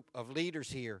great group of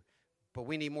leaders here, but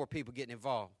we need more people getting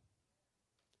involved.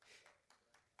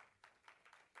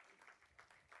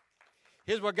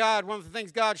 Here's what one of the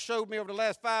things God showed me over the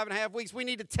last 5.5 weeks. We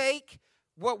need to take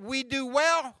what we do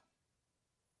well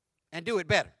and do it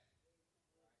better.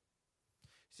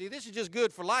 See, this is just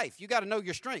good for life. You got to know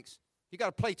your strengths. You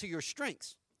got to play to your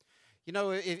strengths. You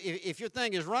know, if your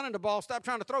thing is running the ball, stop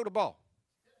trying to throw the ball.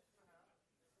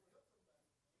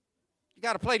 You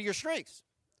got to play to your strengths.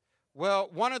 Well,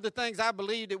 one of the things I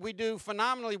believe that we do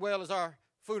phenomenally well is our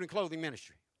food and clothing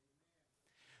ministry.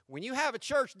 When you have a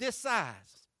church this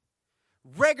size,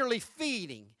 regularly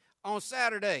feeding on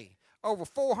Saturday over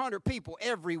 400 people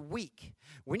every week.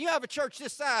 When you have a church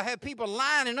this size, have people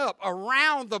lining up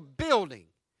around the building,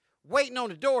 waiting on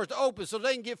the doors to open so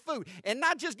they can get food. And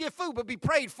not just get food, but be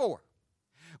prayed for.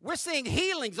 We're seeing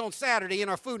healings on Saturday in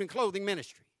our food and clothing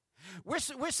ministry.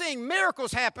 We're seeing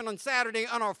miracles happen on Saturday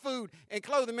on our food and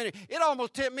clothing ministry. It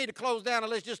almost tempted me to close down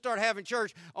and let's just start having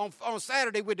church on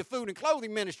Saturday with the food and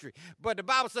clothing ministry. But the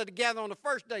Bible said to gather on the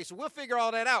first day, so we'll figure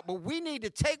all that out. But we need to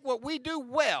take what we do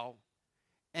well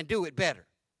and do it better.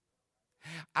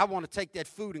 I want to take that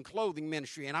food and clothing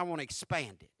ministry and I want to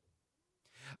expand it.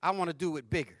 I want to do it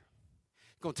bigger.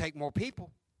 It's going to take more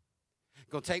people. It's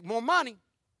going to take more money.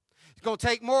 It's going to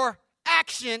take more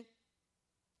action.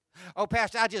 Oh,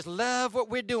 Pastor, I just love what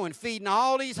we're doing, feeding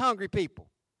all these hungry people.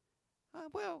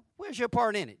 Well, where's your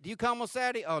part in it? Do you come on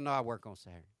Saturday? Oh, no, I work on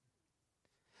Saturday.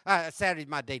 Saturday's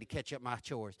my day to catch up my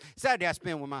chores. Saturday I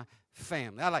spend with my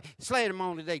family. I like Saturday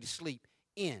morning today to sleep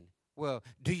in. Well,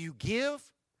 do you give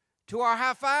to our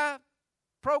high five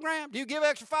program? Do you give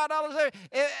extra $5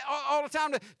 there all the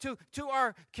time to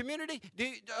our community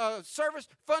service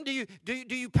fund? Do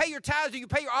you pay your tithes? Do you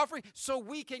pay your offering so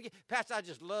we can get? Pastor, I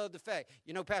just love the fact.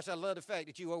 You know, Pastor, I love the fact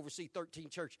that you oversee 13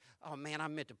 churches. Oh man, I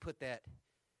meant to put that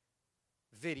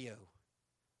video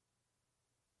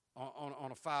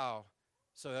on a file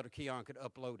so Elder Keon could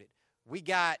upload it. We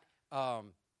got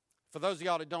for those of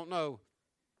y'all that don't know,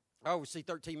 I oversee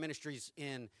 13 ministries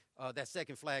in that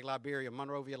Second Flag, Liberia,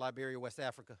 Monrovia, Liberia, West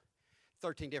Africa,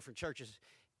 13 different churches.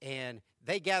 And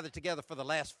they gather together for the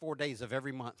last 4 days of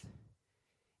every month.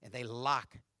 And they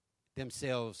lock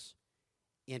themselves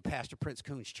in Pastor Prince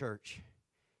Coon's church.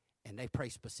 And they pray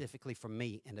specifically for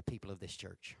me and the people of this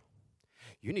church.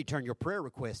 You need to turn your prayer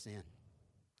requests in.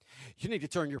 You need to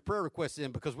turn your prayer requests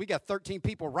in because we got 13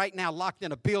 people right now locked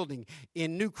in a building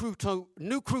in New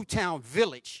Crewtown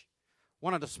Village,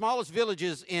 one of the smallest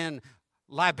villages in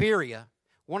Liberia,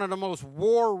 one of the most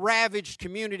war-ravaged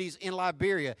communities in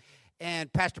Liberia.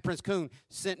 And Pastor Prince Coon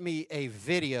sent me a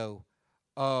video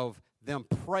of them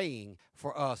praying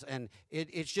for us. And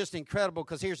it's just incredible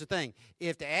because here's the thing.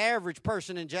 If the average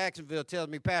person in Jacksonville tells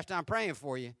me, Pastor, I'm praying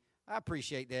for you, I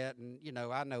appreciate that. And, you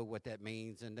know, I know what that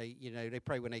means. And they, you know, they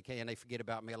pray when they can. They forget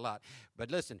about me a lot.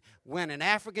 But listen, when an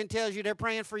African tells you they're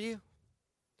praying for you,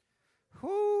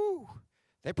 whoo,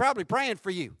 they're probably praying for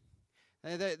you.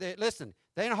 Listen,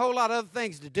 there ain't a whole lot of other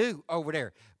things to do over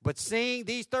there. But seeing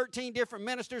these 13 different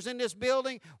ministers in this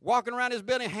building, walking around this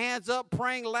building, hands up,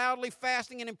 praying loudly,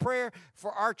 fasting and in prayer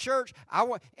for our church,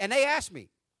 and they asked me,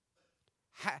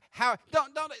 how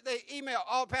don't they email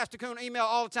all Pastor Coon email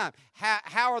all the time?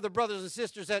 How are the brothers and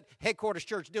sisters at Headquarters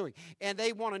Church doing? And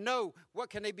they want to know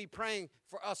what can they be praying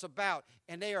for us about.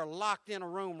 And they are locked in a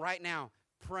room right now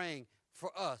praying for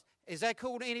us. Is that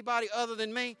cool to anybody other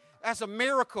than me? That's a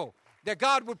miracle that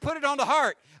God would put it on the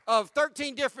heart of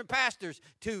 13 different pastors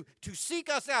to seek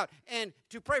us out and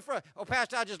to pray for us. Oh,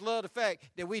 Pastor, I just love the fact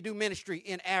that we do ministry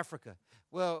in Africa.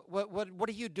 Well, what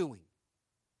are you doing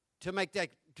to make that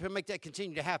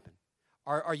continue to happen?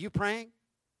 Are you praying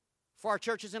for our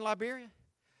churches in Liberia?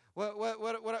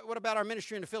 What about our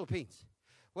ministry in the Philippines?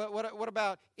 What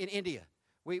about in India?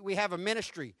 We have a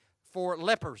ministry for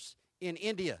lepers in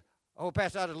India. Oh,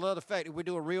 Pastor, I just love the fact that we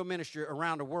do a real ministry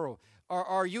around the world.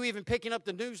 Are you even picking up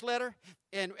the newsletter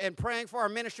and praying for our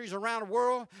ministries around the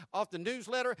world off the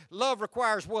newsletter? Love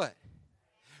requires what?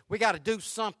 We got to do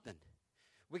something.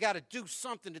 We got to do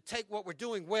something to take what we're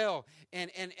doing well and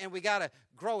we got to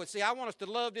grow it. See, I want us to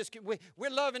love this. We're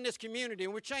loving this community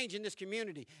and we're changing this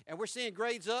community. And we're seeing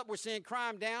grades up. We're seeing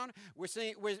crime down. We're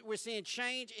seeing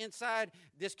change inside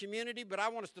this community. But I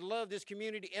want us to love this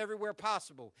community everywhere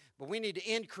possible. But we need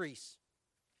to increase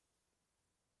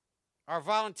our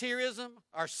volunteerism,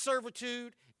 our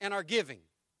servitude, and our giving.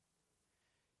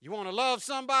 You want to love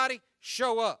somebody?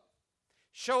 Show up.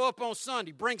 Show up on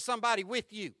Sunday. Bring somebody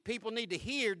with you. People need to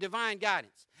hear divine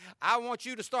guidance. I want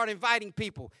you to start inviting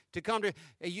people to come to.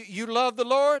 You love the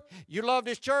Lord? You love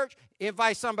this church?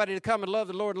 Invite somebody to come and love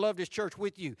the Lord and love this church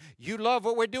with you. You love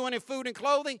what we're doing in food and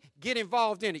clothing? Get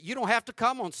involved in it. You don't have to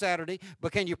come on Saturday,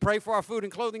 but can you pray for our food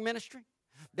and clothing ministry?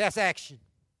 That's action.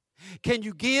 Can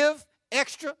you give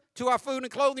extra to our food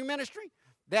and clothing ministry?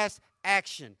 That's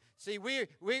action. See, we're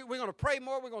going to pray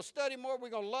more. We're going to study more. We're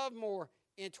going to love more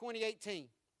in 2018.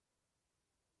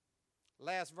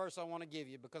 Last verse I want to give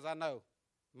you because I know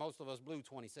most of us blew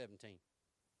 2017.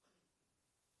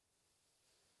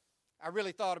 I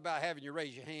really thought about having you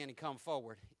raise your hand and come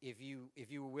forward if you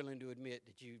were willing to admit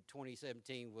that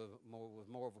 2017 was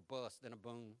more of a bust than a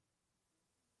boom.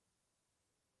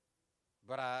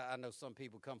 But I know some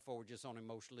people come forward just on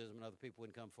emotionalism and other people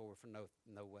wouldn't come forward for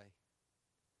no way.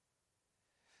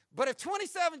 But if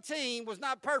 2017 was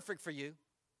not perfect for you,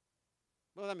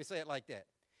 well, let me say it like that.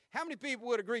 How many people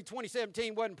would agree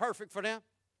 2017 wasn't perfect for them?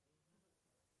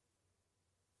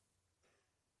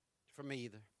 For me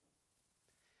either.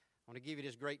 I want to give you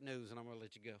this great news, and I'm going to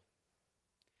let you go.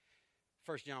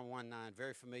 1 John 1:9,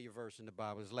 very familiar verse in the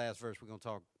Bible. It's the last verse we're going to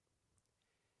talk.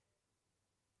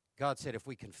 God said if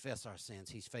we confess our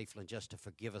sins, he's faithful and just to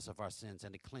forgive us of our sins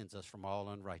and to cleanse us from all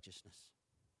unrighteousness.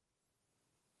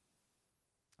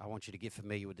 I want you to get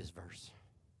familiar with this verse.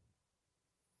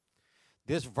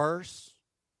 This verse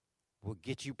will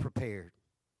get you prepared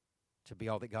to be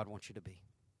all that God wants you to be.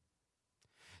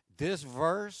 This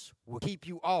verse will keep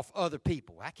you off other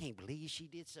people. I can't believe she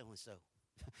did so-and-so.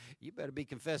 You better be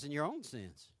confessing your own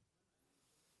sins.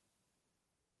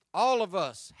 All of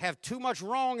us have too much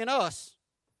wrong in us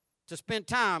to spend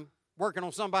time working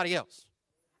on somebody else.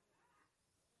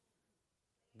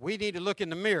 We need to look in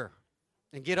the mirror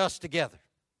and get us together.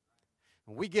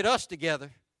 When we get us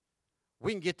together,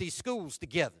 we can get these schools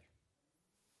together.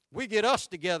 We get us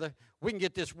together, we can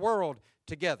get this world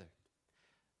together.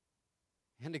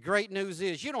 And the great news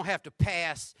is you don't have to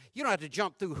pass, you don't have to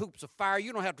jump through hoops of fire,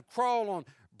 you don't have to crawl on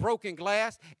broken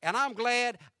glass. And I'm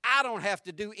glad I don't have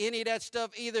to do any of that stuff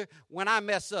either when I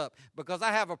mess up, because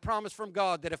I have a promise from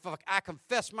God that if I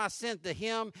confess my sin to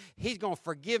him, he's going to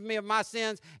forgive me of my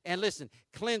sins and, listen,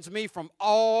 cleanse me from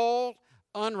all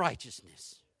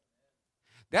unrighteousness.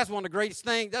 That's one of the greatest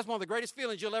things. That's one of the greatest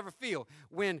feelings you'll ever feel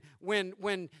when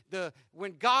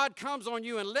God comes on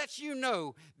you and lets you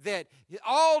know that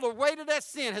all the weight of that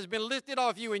sin has been lifted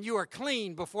off you and you are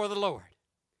clean before the Lord.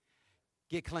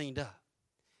 Get cleaned up.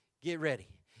 Get ready.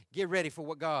 Get ready for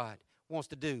what God wants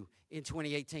to do in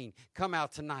 2018. Come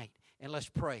out tonight and let's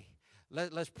pray.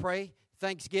 Let's pray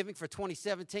Thanksgiving for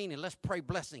 2017, and let's pray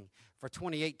blessing for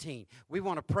 2018. We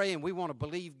want to pray and we want to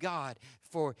believe God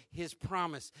for his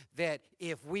promise that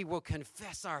if we will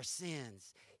confess our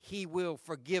sins, he will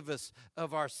forgive us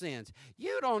of our sins.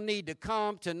 You don't need to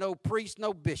come to no priest,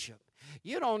 no bishop.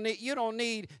 You don't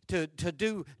need to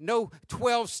do no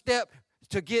 12-step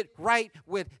to get right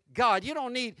with God. You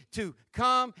don't need to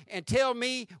come and tell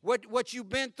me what you've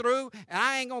been through, and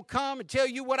I ain't going to come and tell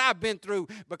you what I've been through,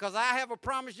 because I have a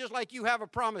promise just like you have a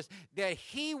promise that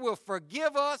he will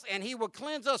forgive us and he will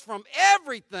cleanse us from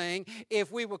everything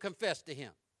if we will confess to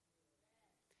him.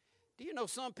 Do you know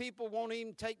some people won't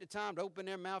even take the time to open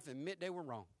their mouth and admit they were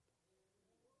wrong?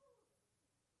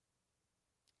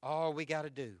 All we got to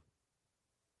do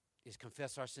is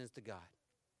confess our sins to God.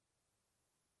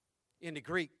 In the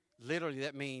Greek, literally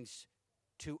that means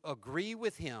to agree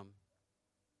with him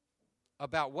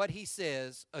about what he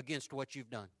says against what you've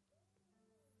done.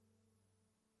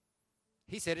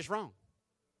 He said it's wrong.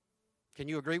 Can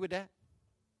you agree with that?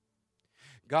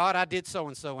 God, I did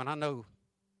so-and-so, and I know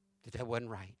that wasn't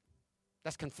right.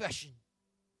 That's confession.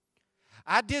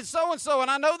 I did so-and-so, and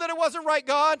I know that it wasn't right,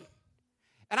 God,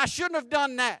 and I shouldn't have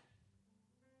done that.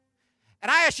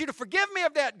 And I ask you to forgive me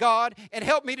of that, God, and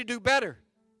help me to do better.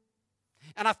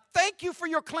 And I thank you for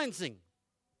your cleansing.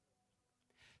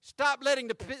 Stop letting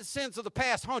the sins of the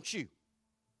past haunt you.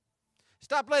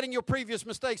 Stop letting your previous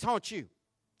mistakes haunt you.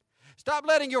 Stop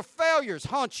letting your failures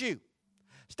haunt you.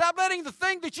 Stop letting the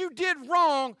thing that you did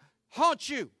wrong haunt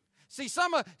you. See,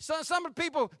 some of the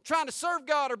people trying to serve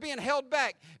God are being held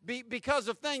back because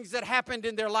of things that happened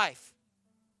in their life.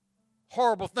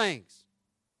 Horrible things.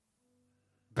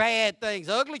 Bad things,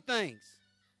 ugly things.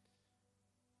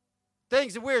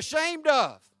 Things that we're ashamed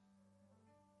of.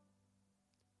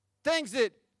 Things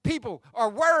that people are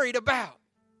worried about.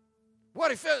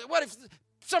 What if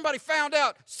somebody found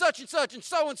out such and such and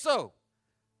so and so?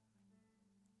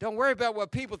 Don't worry about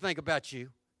what people think about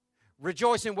you.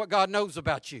 Rejoice in what God knows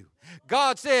about you.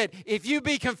 God said, if you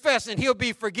be confessing, he'll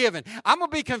be forgiven. I'm going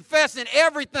to be confessing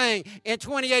everything in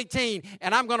 2018,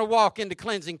 and I'm going to walk in the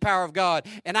cleansing power of God.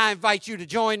 And I invite you to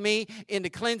join me in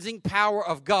the cleansing power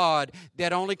of God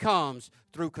that only comes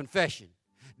through confession.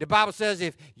 The Bible says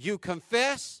if you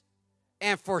confess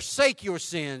and forsake your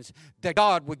sins, that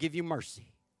God will give you mercy.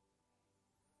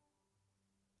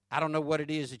 I don't know what it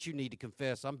is that you need to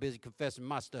confess. I'm busy confessing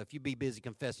my stuff. You be busy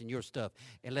confessing your stuff.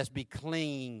 And let's be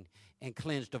clean and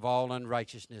cleansed of all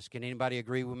unrighteousness. Can anybody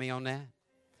agree with me on that?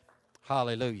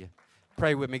 Hallelujah.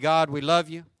 Pray with me. God, we love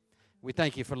you. We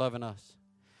thank you for loving us.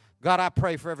 God, I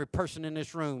pray for every person in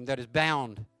this room that is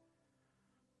bound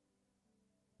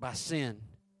by sin.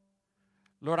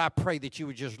 Lord, I pray that you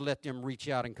would just let them reach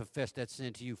out and confess that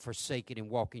sin to you, forsake it, and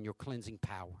walk in your cleansing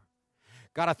power.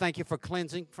 God, I thank you for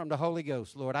cleansing from the Holy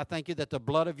Ghost, Lord. I thank you that the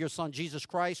blood of your Son, Jesus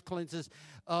Christ, cleanses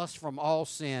us from all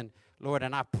sin, Lord.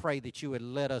 And I pray that you would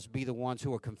let us be the ones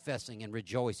who are confessing and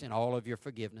rejoice in all of your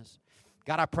forgiveness.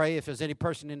 God, I pray if there's any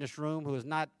person in this room who is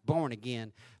not born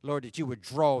again, Lord, that you would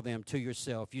draw them to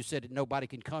yourself. You said that nobody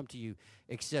can come to you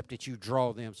except that you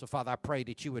draw them. So, Father, I pray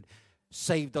that you would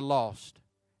save the lost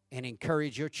and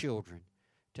encourage your children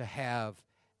to have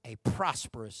a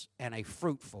prosperous and a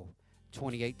fruitful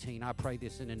 2018. I pray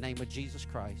this in the name of Jesus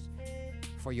Christ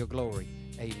for your glory.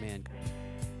 Amen.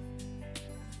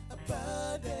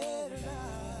 Abundant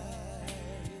life.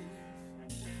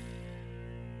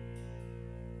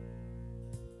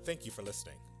 Thank you for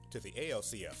listening to the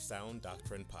ALCF Sound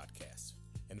Doctrine Podcast,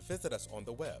 and visit us on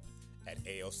the web at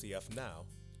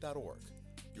alcfnow.org.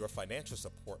 Your financial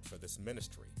support for this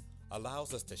ministry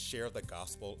allows us to share the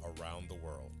gospel around the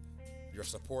world. Your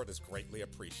support is greatly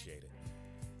appreciated.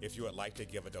 If you would like to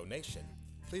give a donation,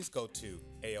 please go to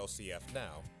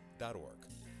alcfnow.org.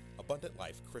 Abundant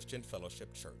Life Christian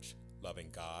Fellowship Church, loving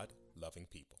God, loving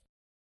people.